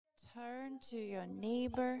to your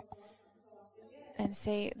neighbor and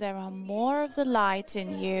say, there are more of the light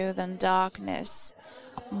in you than darkness.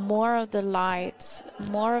 More of the light,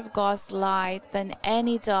 more of God's light than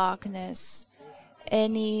any darkness,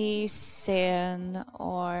 any sin,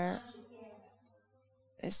 or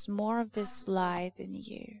there's more of this light in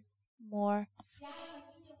you. More.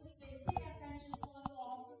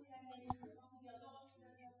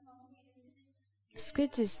 It's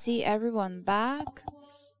good to see everyone back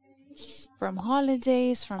from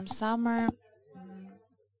holidays, from summer,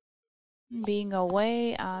 being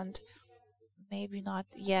away, and maybe not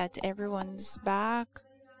yet everyone's back.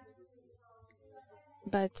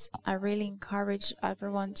 But I really encourage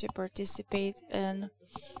everyone to participate in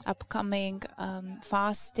upcoming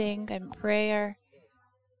fasting and prayer.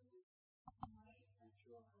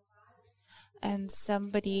 And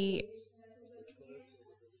somebody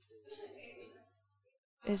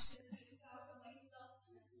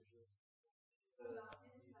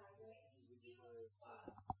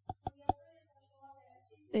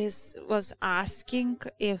was asking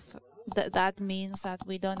if that means that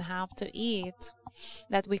we don't have to eat,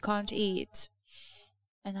 that we can't eat.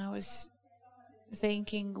 And I was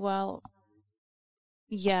thinking, well,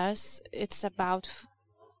 yes, it's about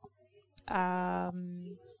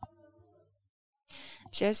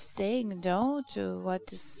just saying no to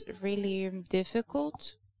what is really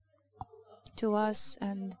difficult to us.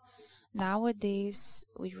 And nowadays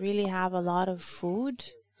we really have a lot of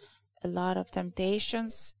food, a lot of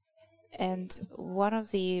temptations, and one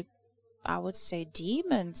of the, I would say,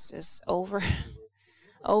 demons is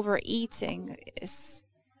overeating, is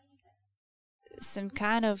some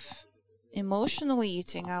kind of emotional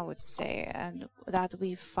eating, I would say, and that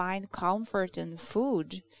we find comfort in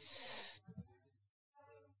food.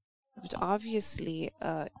 But obviously,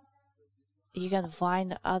 you can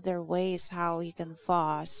find other ways how you can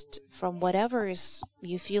fast from whatever is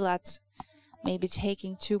you feel that maybe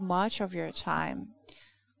taking too much of your time.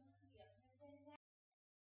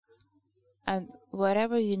 And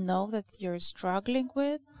whatever you know that you're struggling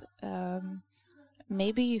with,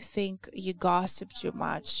 maybe you think you gossip too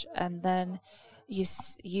much, and then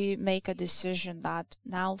you make a decision that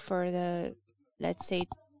now for the, let's say,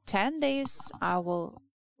 10 days, I will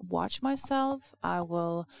watch myself, I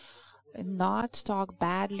will not talk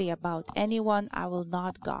badly about anyone, I will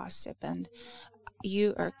not gossip. And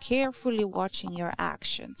you are carefully watching your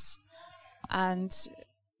actions, and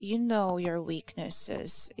you know your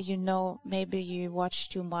weaknesses. You know, maybe you watch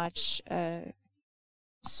too much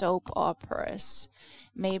soap operas.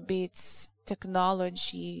 Maybe it's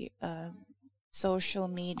technology, social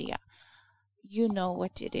media. You know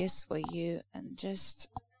what it is for you, and just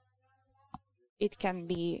it can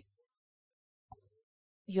be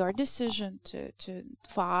your decision to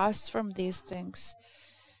fast from these things.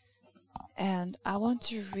 And I want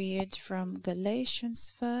to read from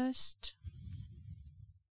Galatians first.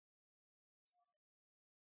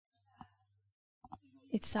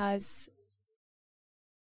 It says,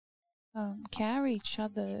 carry each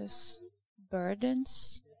other's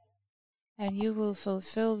burdens, and you will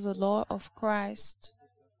fulfill the law of Christ.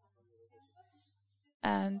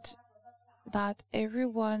 And that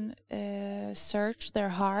everyone search their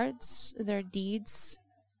hearts, their deeds,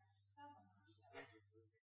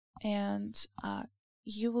 and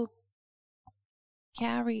you will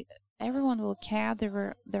carry, everyone will carry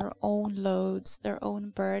their own loads, their own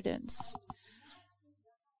burdens.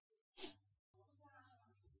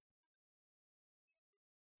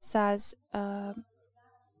 Says,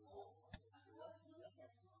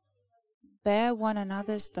 bear one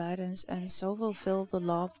another's burdens, and so fulfill the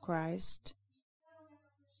law of Christ.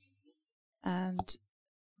 And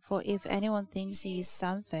for if anyone thinks he is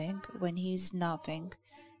something when he is nothing,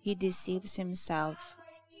 he deceives himself.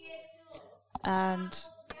 And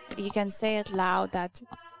you can say it loud that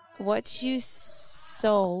what you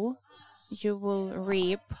sow, you will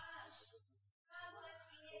reap.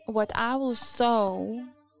 What I will sow,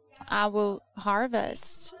 I will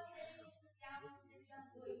harvest.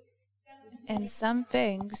 And some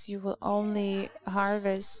things you will only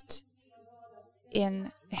harvest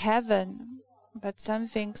in heaven, but some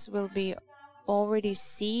things will be already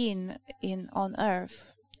seen on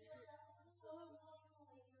earth.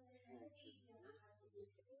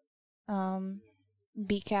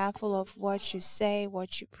 Be careful of what you say,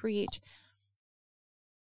 what you preach,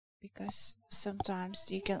 because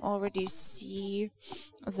sometimes you can already see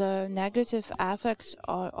the negative effect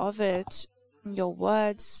of it, your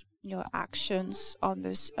words, your actions on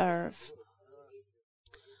this earth.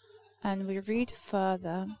 And we read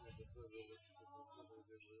further.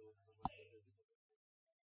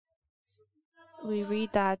 We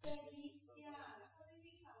read that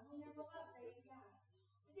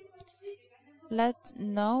Let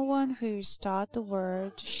no one who is taught the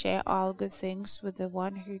word share all good things with the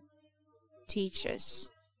one who teaches.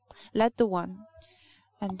 Let the one,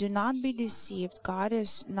 and do not be deceived. God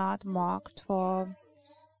is not mocked, for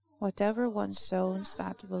whatever one sows,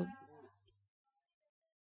 that will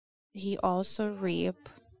he also reap.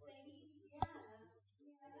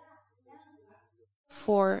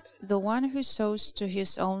 For the one who sows to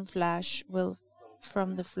his own flesh will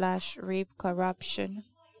from the flesh reap corruption,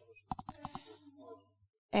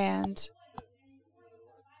 and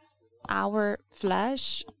our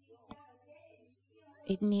flesh,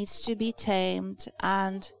 it needs to be tamed,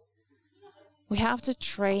 and we have to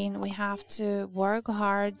train, we have to work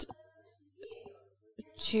hard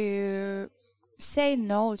to say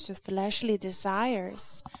no to fleshly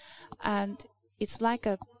desires. And it's like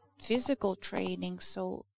a physical training.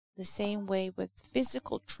 So the same way with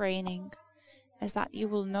physical training is that you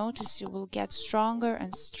will notice you will get stronger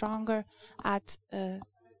and stronger at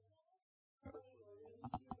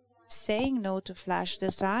saying no to flesh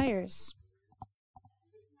desires.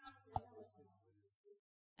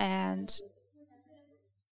 And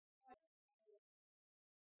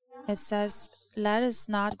it says, let us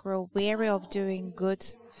not grow weary of doing good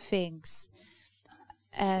things.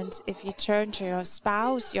 And if you turn to your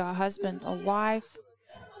spouse, your husband or wife,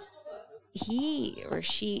 he or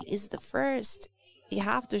she is the first. You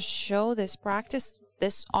have to show this, practice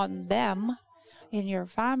this on them in your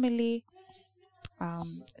family.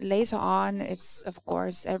 Later on, it's, of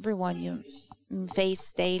course, everyone you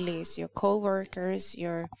face daily. It's your co-workers,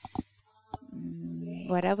 your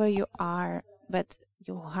whatever you are. But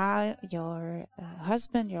you have your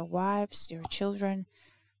husband, your wives, your children,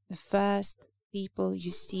 the first people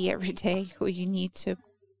you see every day who you need to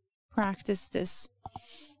practice this.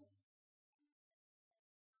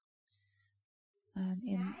 And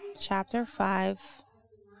in chapter 5,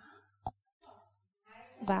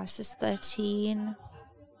 verses 13,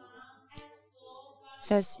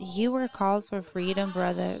 says, you were called for freedom,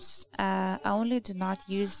 brothers. Only do not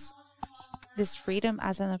use this freedom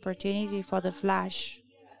as an opportunity for the flesh,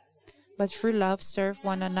 but through love serve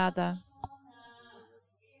one another.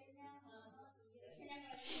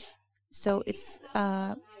 So it's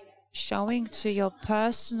showing to your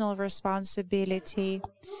personal responsibility,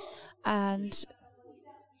 and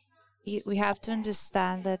we have to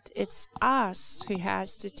understand that it's us who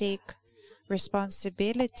has to take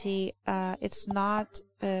responsibility. It's not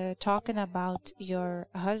talking about your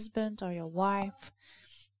husband or your wife,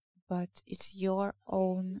 but it's your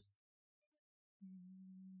own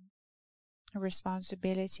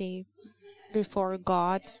responsibility before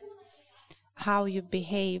God, how you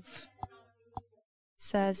behave. It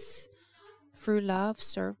says, through love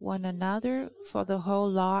serve one another, for the whole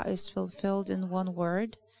law is fulfilled in one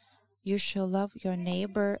word: you shall love your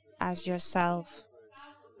neighbor as yourself.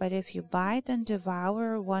 But if you bite and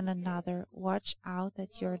devour one another, watch out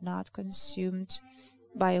that you're not consumed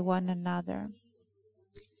by one another.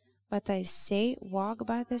 But I say, walk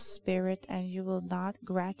by the Spirit, and you will not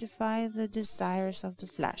gratify the desires of the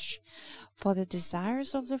flesh. For the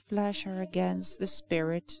desires of the flesh are against the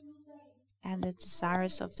Spirit, and the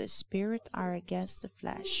desires of the Spirit are against the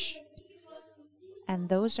flesh. And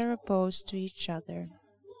those are opposed to each other,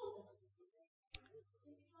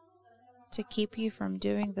 to keep you from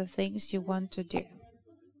doing the things you want to do.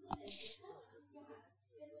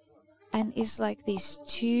 And it's like these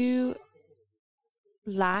two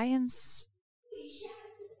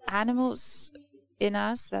animals in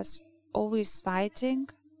us that's always fighting,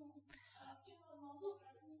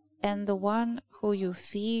 and the one who you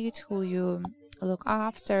feed, who you look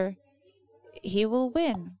after, he will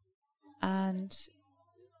win. And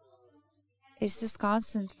it's this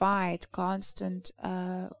constant fight, constant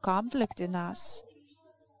conflict in us.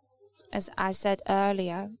 As I said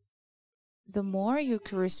earlier, the more you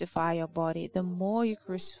crucify your body, the more you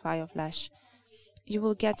crucify your flesh, you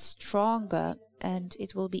will get stronger, and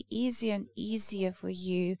it will be easier and easier for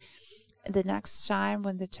you the next time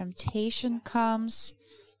when the temptation comes,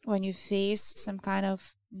 when you face some kind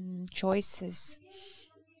of choices.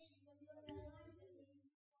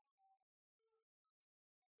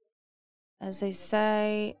 As I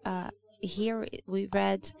say, here we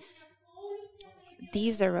read,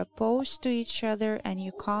 these are opposed to each other, and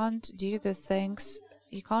you can't do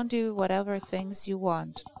whatever things you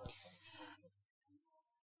want.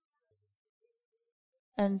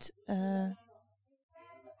 And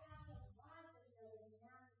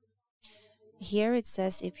here it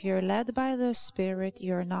says, if you're led by the Spirit,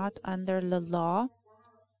 you're not under the law.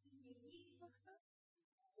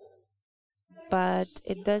 But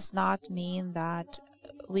it does not mean that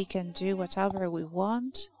we can do whatever we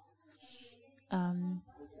want.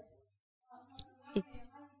 It's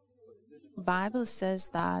Bible says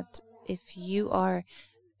that if you are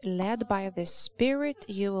led by the Spirit,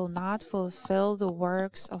 you will not fulfill the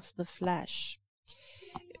works of the flesh,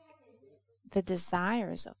 the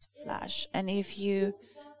desires of the flesh. And if you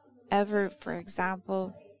ever, for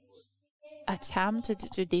example, attempted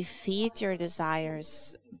to defeat your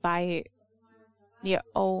desires by your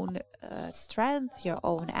own strength, your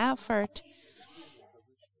own effort,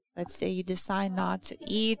 let's say you decide not to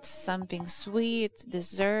eat something sweet,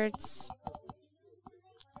 desserts,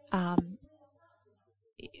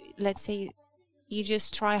 let's say you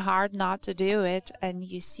just try hard not to do it, and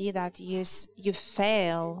you see that you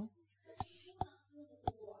fail.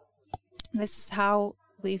 This is how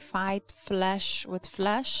we fight flesh with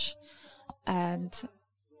flesh, and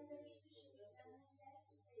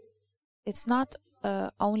it's not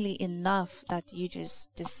only enough that you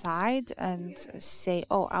just decide and say,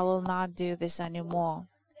 oh, I will not do this anymore,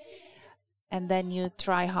 and then you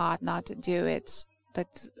try hard not to do it.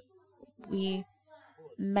 But we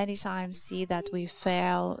many times see that we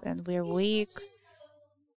fail and we're weak.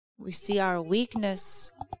 We see our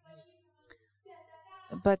weakness.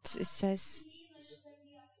 But it says,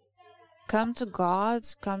 come to God,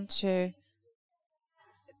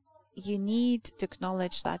 you need to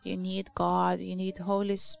acknowledge that you need God, you need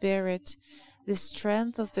Holy Spirit, the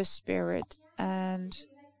strength of the Spirit, and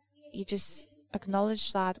you just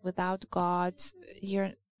acknowledge that without God,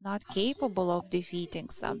 you're not capable of defeating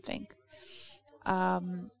something.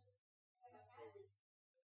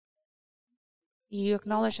 You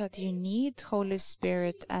acknowledge that you need Holy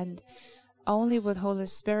Spirit, and only with Holy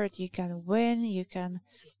Spirit you can win, you can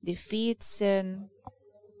defeat sin,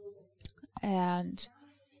 and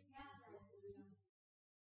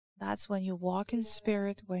that's when you walk in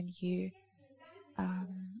Spirit, when you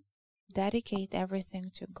dedicate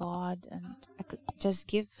everything to God and just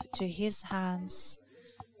give to His hands.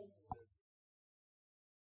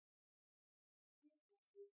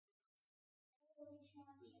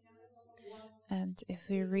 And if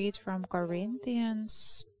we read from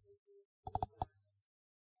Corinthians,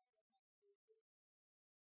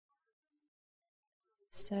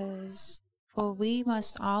 says, for we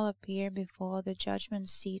must all appear before the judgment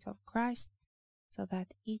seat of Christ, so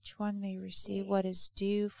that each one may receive what is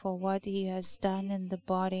due for what he has done in the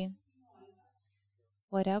body,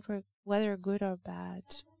 whether good or bad.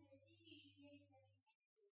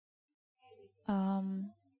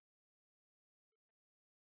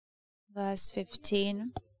 Verse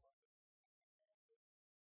 15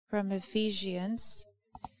 from Ephesians.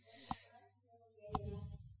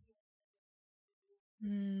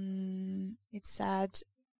 It said,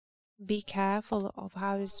 be careful of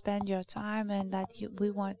how you spend your time, and that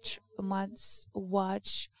we must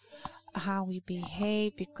watch how we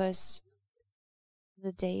behave, because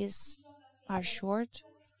the days are short.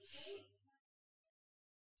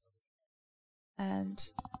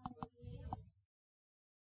 And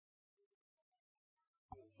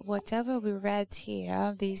whatever we read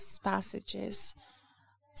here, these passages,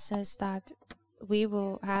 says that we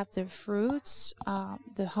will have the fruits,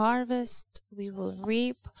 the harvest, we will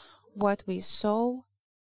reap what we sow,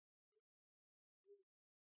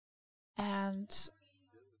 and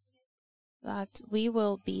that we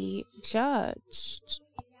will be judged.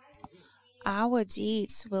 Our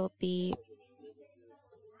deeds will be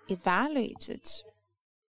evaluated.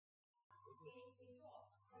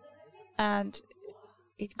 And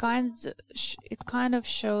it kind of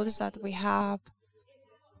shows that we have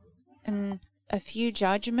a few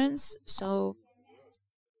judgments. So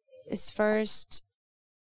it's first,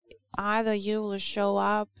 either you will show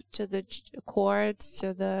up to the court,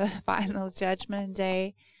 to the final judgment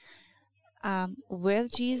day,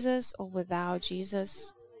 with Jesus or without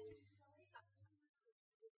Jesus.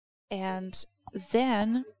 And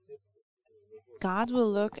then God will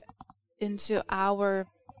look into our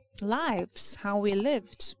lives, how we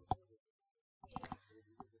lived.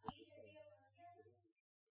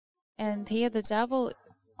 And here the devil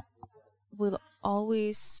will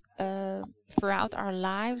always, throughout our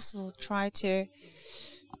lives, will try to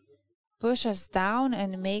push us down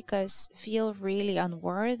and make us feel really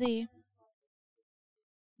unworthy.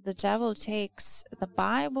 The devil takes the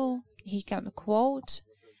Bible, he can quote,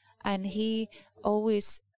 and he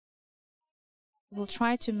always will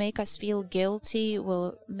try to make us feel guilty,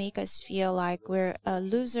 will make us feel like we're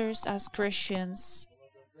losers as Christians.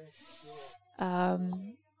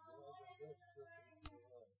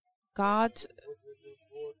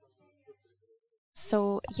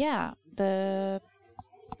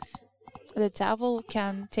 the devil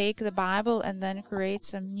can take the Bible and then create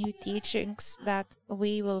some new teachings that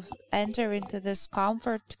we will enter into this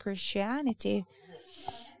comfort Christianity.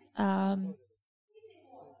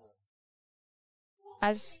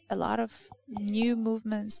 As a lot of new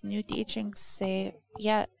movements, new teachings say,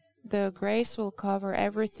 yeah, the grace will cover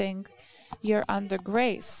everything. You're under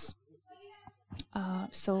grace.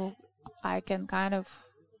 So I can kind of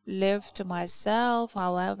live to myself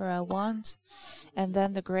however I want. And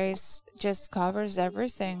then the grace just covers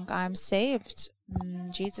everything. I'm saved.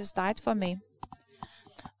 Jesus died for me.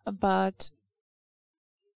 But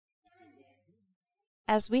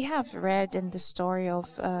as we have read in the story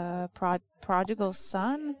of prodigal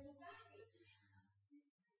son,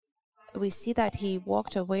 we see that he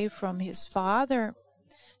walked away from his father.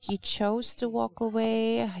 He chose to walk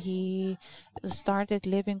away. He started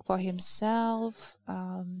living for himself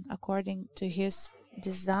according to his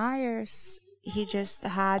desires. He just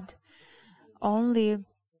had only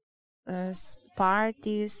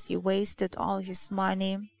parties. He wasted all his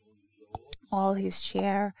money, all his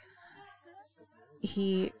share.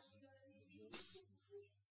 He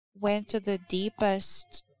went to the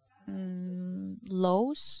deepest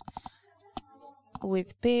lows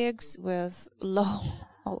with pigs, with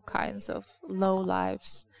all kinds of low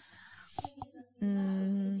lives.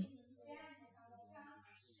 And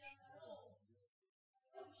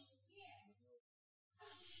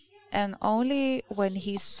only when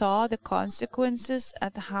he saw the consequences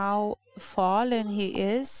at how fallen he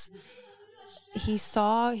is, he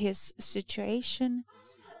saw his situation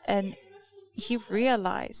and he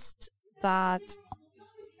realized that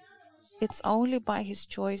it's only by his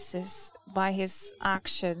choices, by his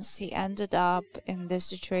actions, he ended up in this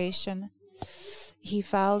situation. He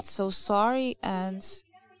felt so sorry, and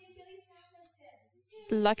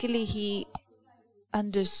luckily he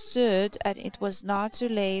understood, and it was not too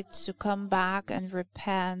late to come back and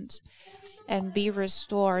repent and be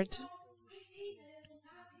restored.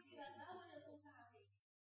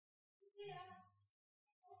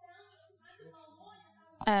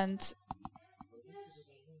 And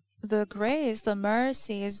the grace, the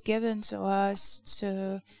mercy is given to us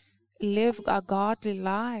to live a godly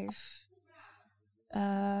life,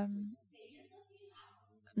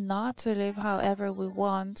 not to live however we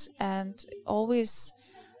want, and always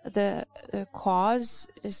the cause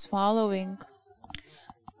is following.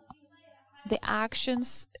 The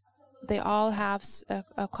actions, they all have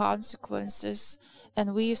consequences,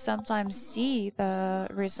 and we sometimes see the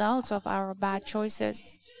results of our bad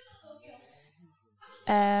choices.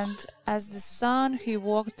 And as the son who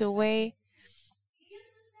walked away,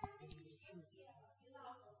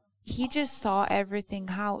 he just saw everything,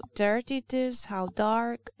 how dirty it is, how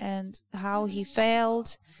dark, and how he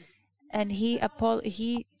failed, and he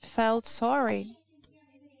felt sorry.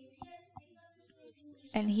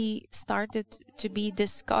 And he started to be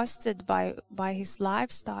disgusted by his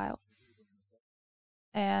lifestyle.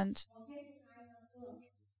 And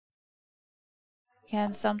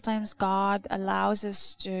sometimes God allows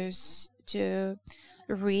us to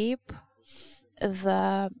reap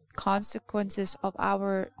the consequences of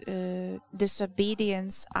our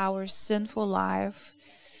disobedience, our sinful life,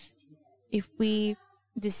 if we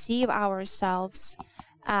deceive ourselves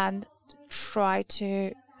and try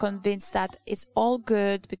to convince that it's all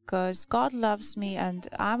good because God loves me and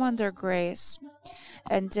I'm under grace,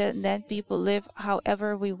 and then people live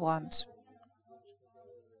however we want.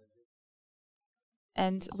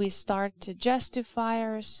 And we start to justify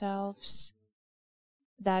ourselves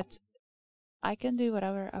that I can do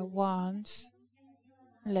whatever I want.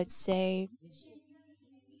 Let's say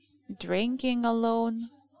drinking alone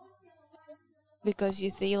because you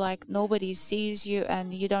feel like nobody sees you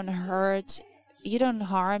and you don't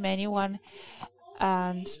harm anyone,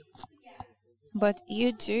 but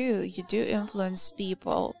you do influence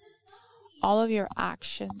people. All of your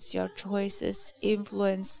actions, your choices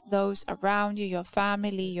influence those around you, your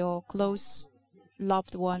family, your close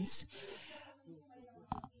loved ones.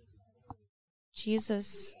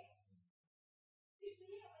 Jesus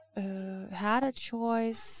had a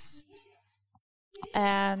choice,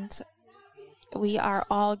 and we are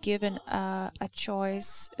all given a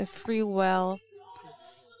choice, a free will,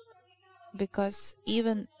 because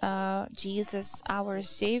even Jesus, our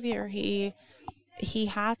Saviour, he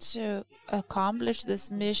had to accomplish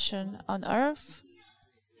this mission on earth,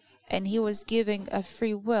 and he was giving a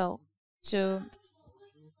free will to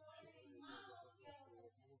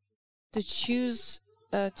choose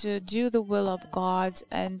to do the will of God.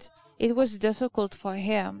 And it was difficult for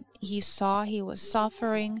him. He saw he was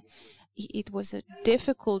suffering. It was a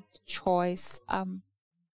difficult choice.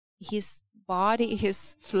 His body, his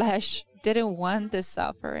flesh didn't want the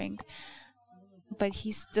suffering, but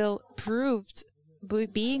he still proved,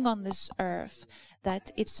 being on this earth,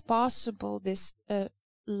 that it's possible. This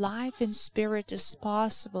life in spirit is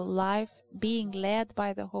possible, life being led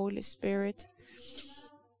by the Holy Spirit.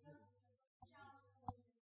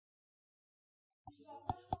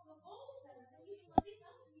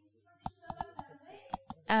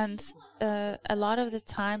 And a lot of the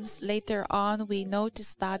times later on, we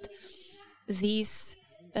notice that these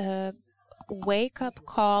wake-up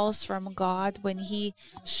calls from God, when he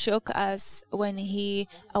shook us, when he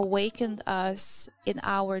awakened us in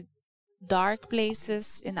our dark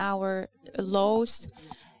places, in our lows,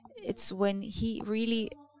 it's when he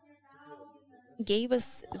really gave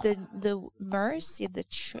us the mercy, the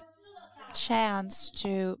chance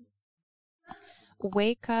to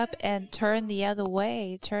wake up and turn the other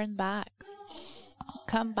way, turn back,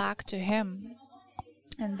 come back to him.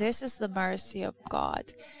 And this is the mercy of God.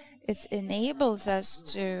 It enables us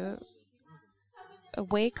to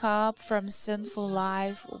wake up from sinful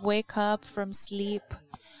life, wake up from sleep,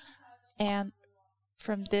 and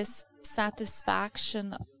from this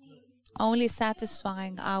satisfaction, only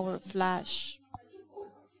satisfying our flesh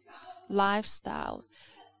lifestyle.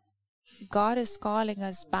 God is calling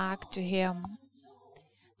us back to him,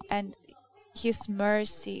 and his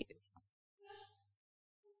mercy.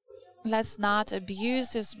 Let's not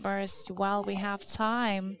abuse his mercy while we have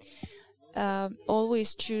time.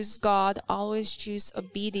 Always choose God, always choose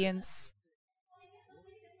obedience.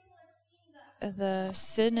 The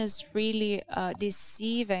sin is really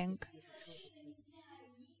deceiving.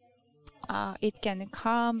 It can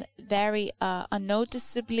come very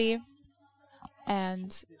unnoticeably,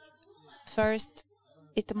 and first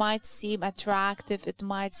it might seem attractive, it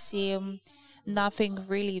might seem nothing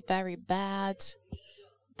really very bad,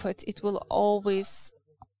 but it will always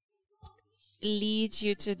lead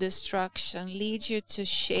you to destruction, lead you to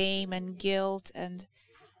shame and guilt. And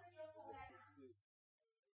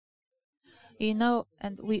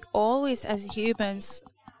and we always, as humans,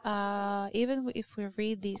 even if we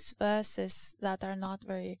read these verses that are not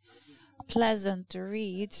very pleasant to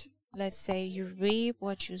read, let's say you reap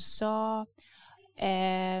what you saw,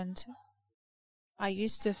 and I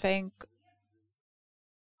used to think,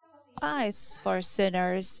 it's for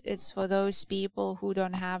sinners, it's for those people who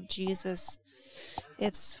don't have Jesus,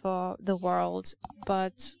 it's for the world.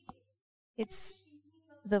 But it's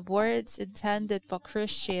the words intended for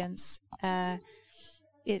Christians.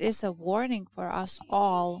 It is a warning for us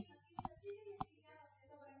all.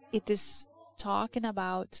 It is talking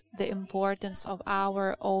about the importance of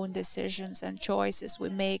our own decisions and choices we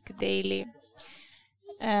make daily.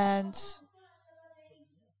 And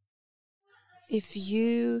if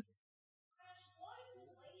you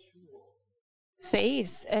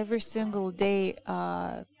face every single day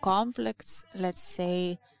conflicts, let's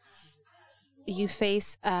say you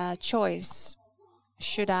face a choice,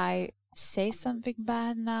 should I say something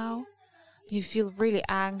bad now? You feel really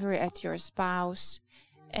angry at your spouse,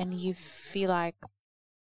 and you feel like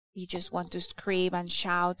you just want to scream and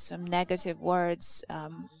shout some negative words,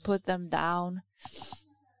 put them down.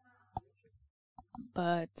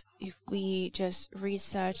 But if we just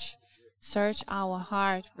search our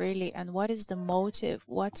heart really, and what is the motive,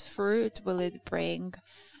 what fruit will it bring,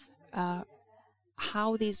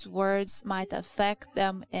 how these words might affect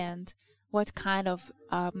them, and what kind of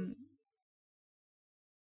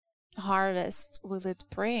harvest will it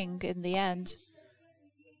bring in the end.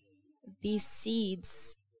 These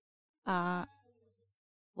seeds,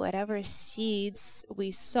 whatever seeds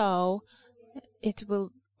we sow, it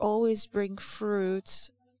will always bring fruit,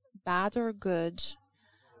 bad or good.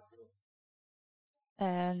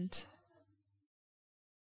 And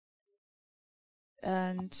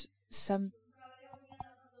some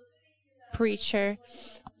preacher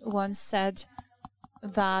once said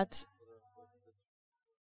that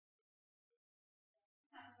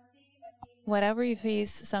whenever you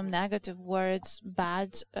face some negative words,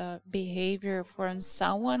 bad behavior from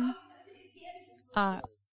someone,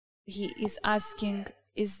 he is asking,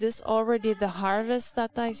 is this already the harvest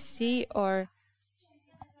that I see, or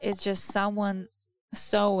it's just someone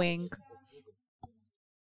sowing,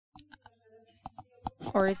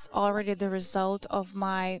 or it's already the result of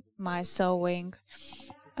my sowing?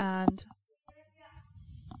 And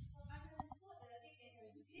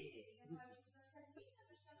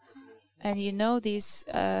these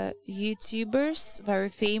YouTubers, very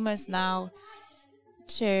famous now,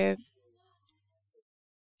 to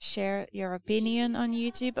share your opinion on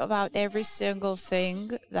YouTube about every single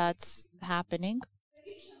thing that's happening.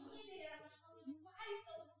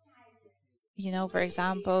 For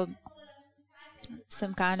example,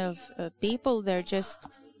 some kind of people. They're just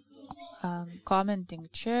commenting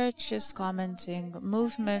churches, commenting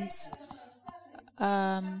movements.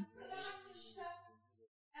 And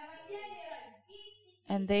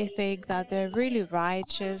they think that they're really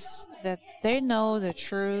righteous, that they know the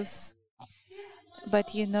truth.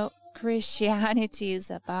 But Christianity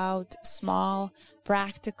is about small,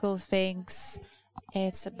 practical things.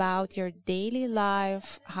 It's about your daily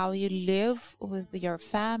life, how you live with your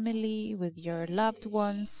family, with your loved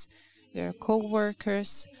ones, your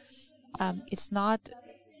co-workers. It's not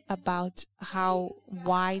about how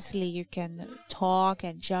wisely you can talk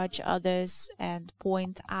and judge others and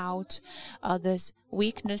point out others'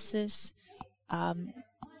 weaknesses.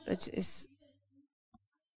 It is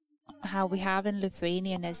how we have in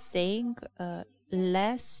Lithuanian a saying,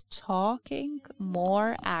 less talking,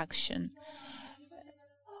 more action.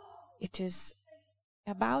 It is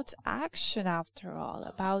about action, after all,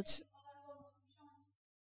 about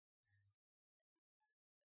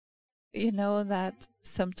that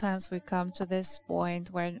sometimes we come to this point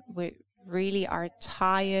when we really are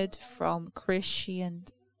tired from Christian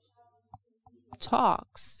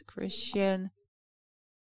talks, Christian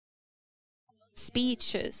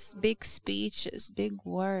speeches, big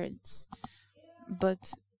words.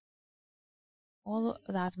 But all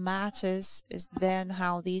that matters is then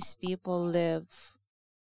how these people live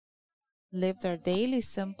their daily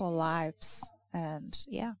simple lives. And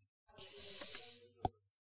yeah.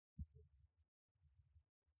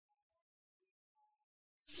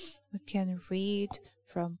 We can read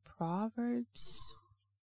from Proverbs,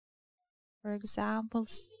 for example.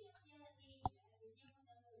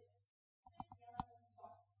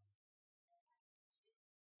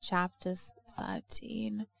 Chapter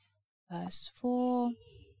 13, verse 4.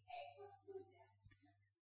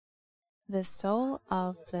 The soul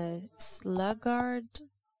of the sluggard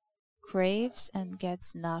craves and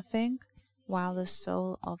gets nothing, while the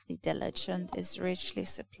soul of the diligent is richly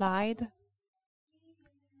supplied.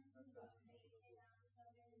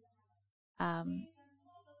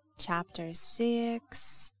 Chapter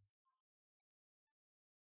 6,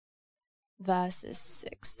 verses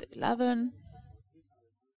 6 to 11.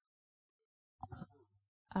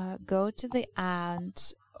 Go to the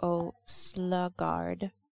ant, O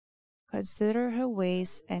sluggard. Consider her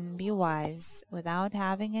ways and be wise. Without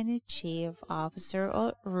having any chief, officer,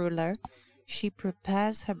 or ruler, she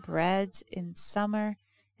prepares her bread in summer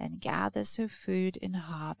and gathers her food in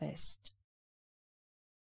harvest.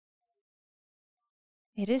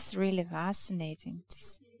 It is really fascinating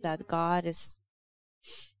that God is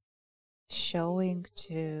showing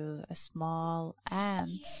to a small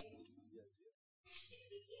ant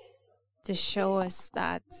to show us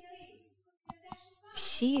that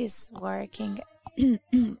she is working,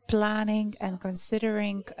 planning, and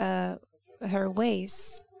considering her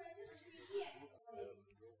ways.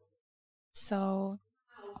 So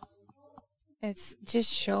it's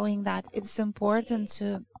just showing that it's important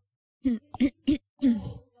to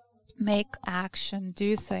make action,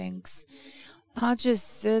 do things, not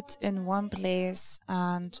just sit in one place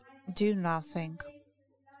and do nothing.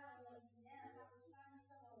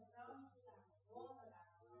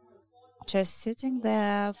 Just sitting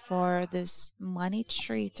there for this money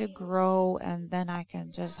tree to grow and then I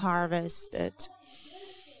can just harvest it.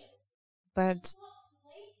 But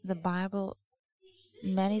the Bible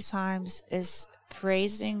many times is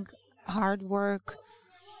praising hard work.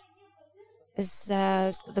 It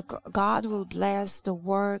says God will bless the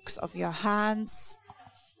works of your hands.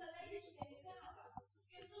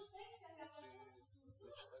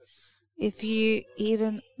 If you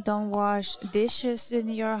even don't wash dishes in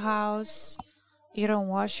your house, you don't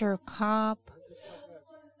wash your cup,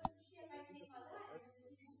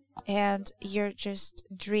 and you're just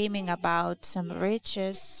dreaming about some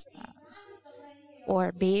riches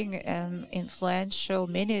or being in influential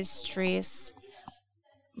ministries,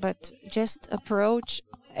 but just approach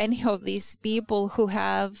any of these people who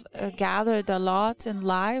have gathered a lot in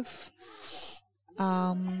life.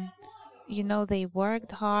 They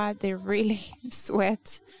worked hard, they really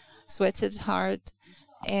sweated hard,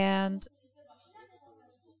 and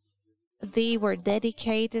they were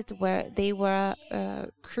dedicated, where they were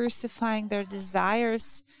crucifying their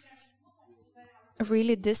desires,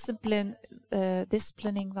 really disciplining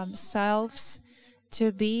themselves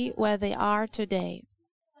to be where they are today.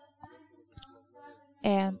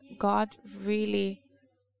 And God really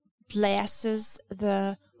blesses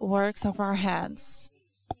the works of our hands.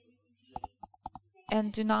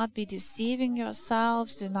 And do not be deceiving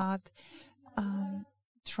yourselves. Do not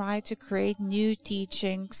try to create new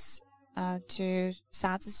teachings to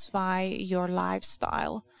satisfy your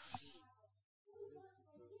lifestyle.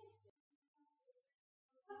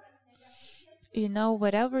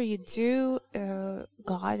 whatever you do,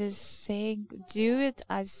 God is saying, do it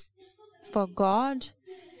as for God,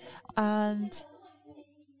 and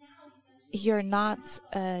you're not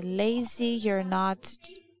lazy, you're not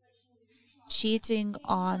cheating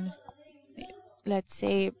on, let's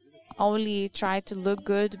say, only try to look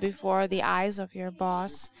good before the eyes of your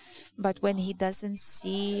boss, but when he doesn't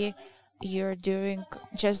see you're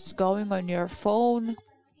just going on your phone.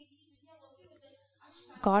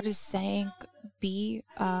 God is saying, be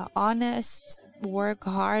honest, work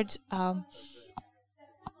hard,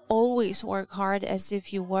 always work hard as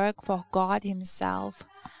if you work for God himself.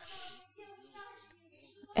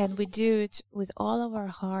 And we do it with all of our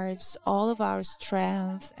hearts, all of our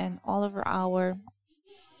strength, and all of our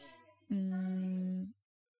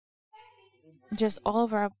just all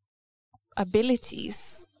of our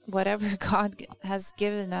abilities, whatever God has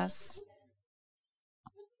given us.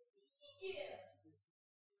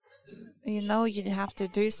 You have to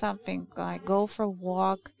do something like go for a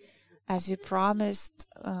walk as you promised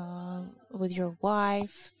with your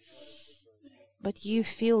wife, but you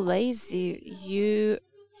feel lazy. You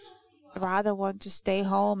rather want to stay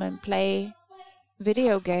home and play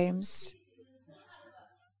video games.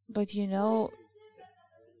 But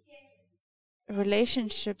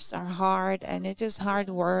relationships are hard, and it is hard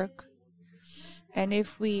work. And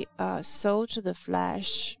if we sow to the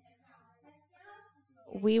flesh,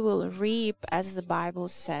 we will reap, as the Bible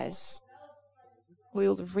says. We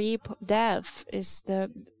will reap death,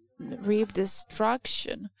 reap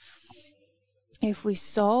destruction. If we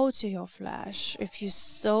sow to your flesh, if you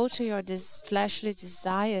sow to your fleshly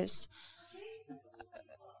desires,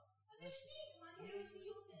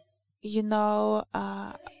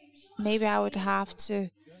 maybe I would have to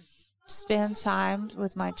spend time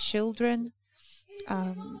with my children,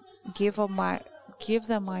 give them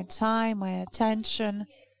my time, my attention,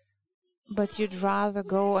 but you'd rather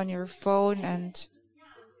go on your phone and,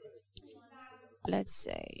 let's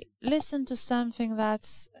say, listen to something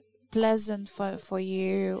that's pleasant for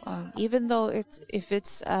you, even though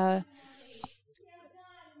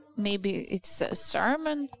maybe it's a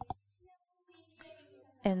sermon,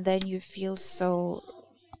 and then you feel such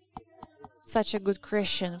a good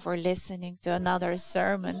Christian for listening to another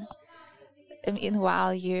sermon.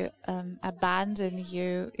 Meanwhile, you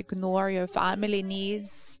ignore your family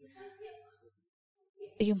needs.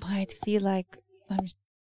 You might feel like I'm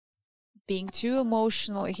being too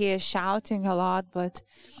emotional here, shouting a lot, but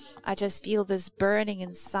I just feel this burning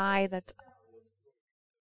inside that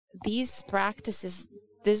these practices,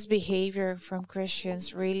 this behavior from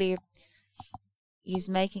Christians really is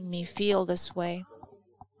making me feel this way.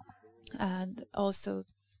 And also,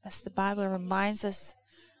 as the Bible reminds us,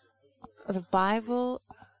 in the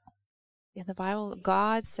Bible,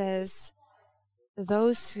 God says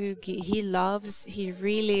those who he loves, he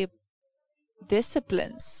really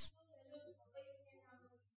disciplines.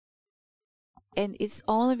 And it's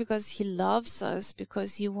only because he loves us,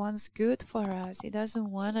 because he wants good for us. He doesn't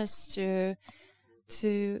want us to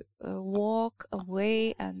walk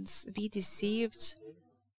away and be deceived.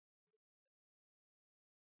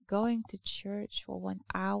 Going to church for 1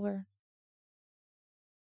 hour.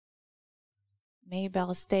 Maybe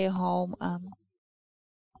I'll stay home. I'm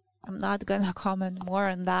not gonna comment more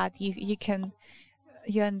on that.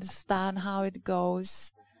 You understand how it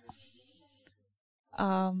goes.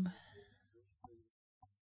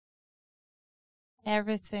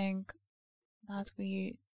 Everything that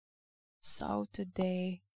we saw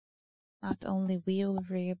today, not only we will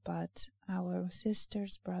reap, but our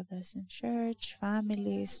sisters, brothers in church,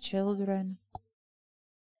 families, children.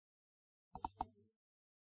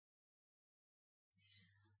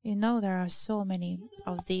 There are so many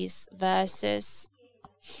of these verses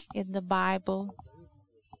in the Bible.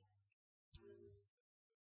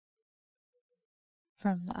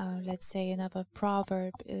 From, let's say, another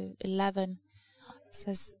Proverb 11, it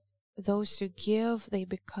says, those who give, they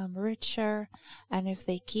become richer, and if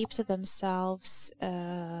they keep to themselves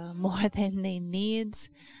more than they need,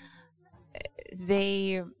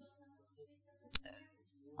 they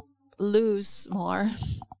lose more.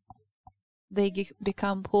 They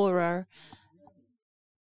become poorer,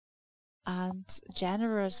 and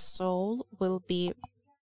generous soul will be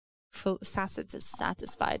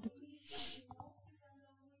satisfied.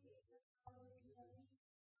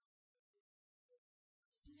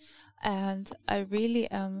 And I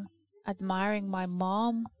really am admiring my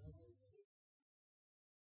mom.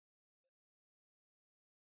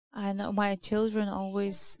 I know my children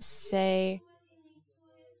always say,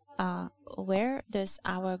 where does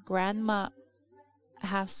our grandma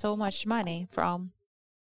have so much money from?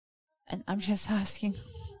 And I'm just asking,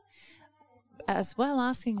 as well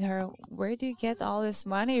asking her, where do you get all this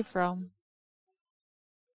money from?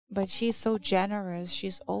 But she's so generous.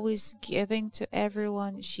 She's always giving to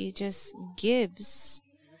everyone. She just gives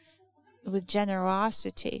with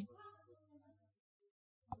generosity.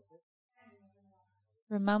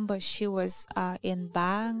 Remember, she was in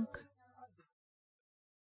bank,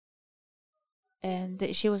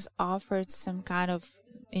 and she was offered some kind of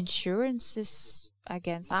insurances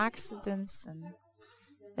against accidents and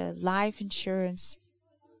life insurance.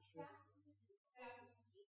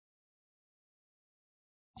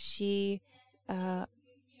 She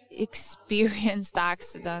experienced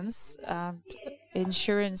accidents, and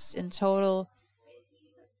insurance in total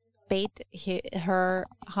paid her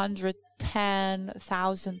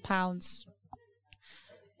 £110,000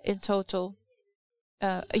 in total,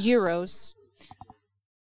 euros.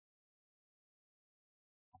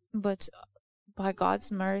 But by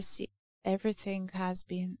God's mercy, everything has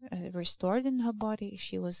been restored in her body.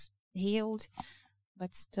 She was healed,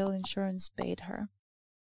 but still insurance paid her.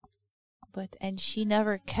 And she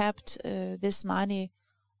never kept this money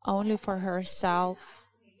only for herself.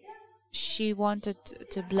 She wanted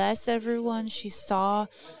to bless everyone. She saw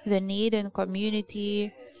the need in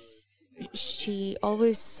community. She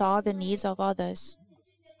always saw the needs of others.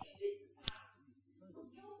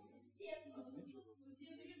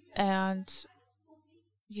 And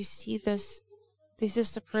you see this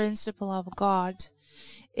is the principle of God,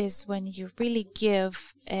 is when you really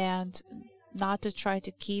give and not to try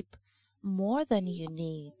to keep more than you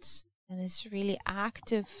need. And it's really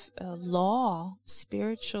active law,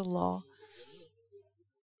 spiritual law.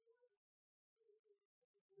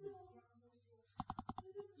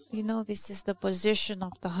 You know, this is the position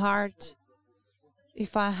of the heart.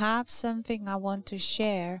 If I have something I want to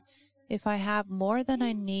share, if I have more than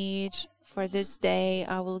I need for this day,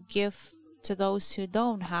 I will give to those who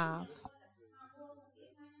don't have.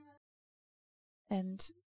 And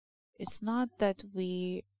it's not that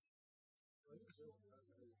we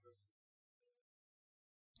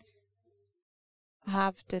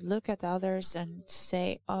have to look at others and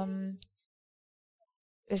say,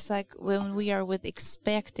 it's like when we are with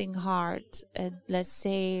expecting heart, and let's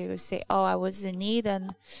say we say, oh, I was in need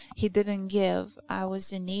and he didn't give. I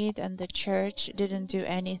was in need and the church didn't do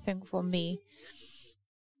anything for me.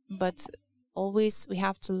 But always we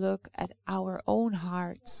have to look at our own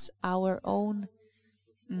hearts, our own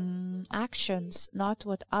actions, not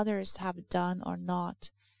what others have done or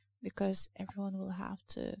not, because everyone will have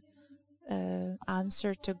to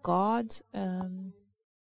answer to God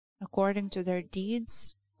according to their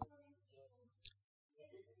deeds.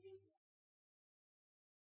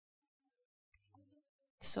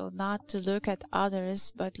 So not to look at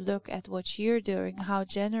others, but look at what you're doing, how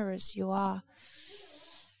generous you are.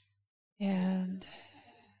 And,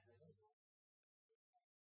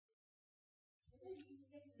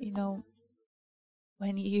 you know,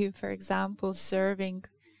 when you, for example, serving,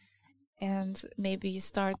 and maybe you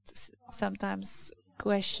start sometimes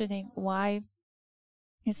questioning why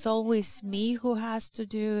it's always me who has to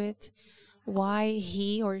do it, why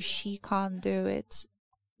he or she can't do it.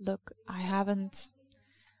 Look, I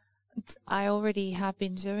already have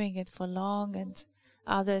been doing it for long, and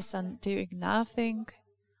others are doing nothing.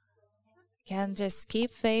 Can just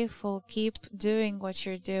keep faithful, keep doing what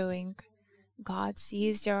you're doing. God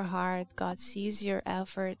sees your heart, God sees your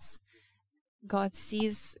efforts, God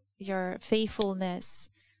sees your faithfulness.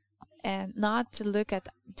 And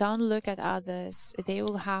don't look at others. They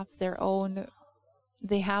will have their own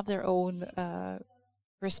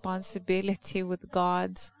responsibility with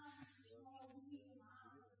God.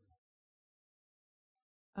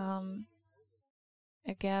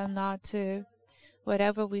 Again, not to,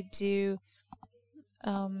 whatever we do,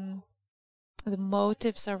 the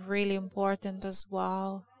motives are really important as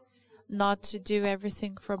well. Not to do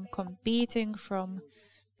everything from competing, from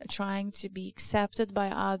trying to be accepted by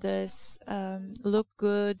others, look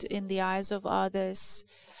good in the eyes of others.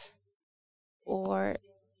 Or,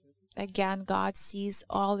 again, God sees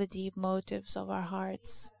all the deep motives of our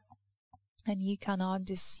hearts, and you cannot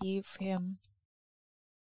deceive him.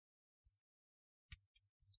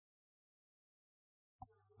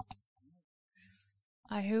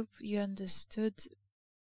 I hope you understood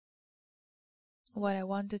what I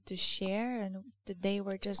wanted to share, and today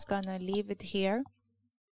we're just gonna leave it here.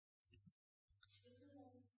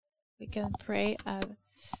 We can pray.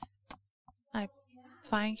 I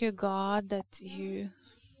thank you, God, that you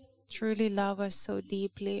truly love us so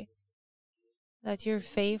deeply, that you're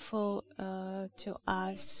faithful to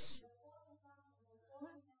us,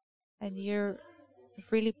 and you're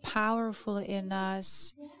really powerful in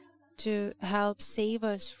us to help save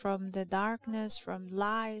us from the darkness, from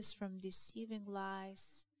lies, from deceiving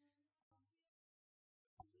lies.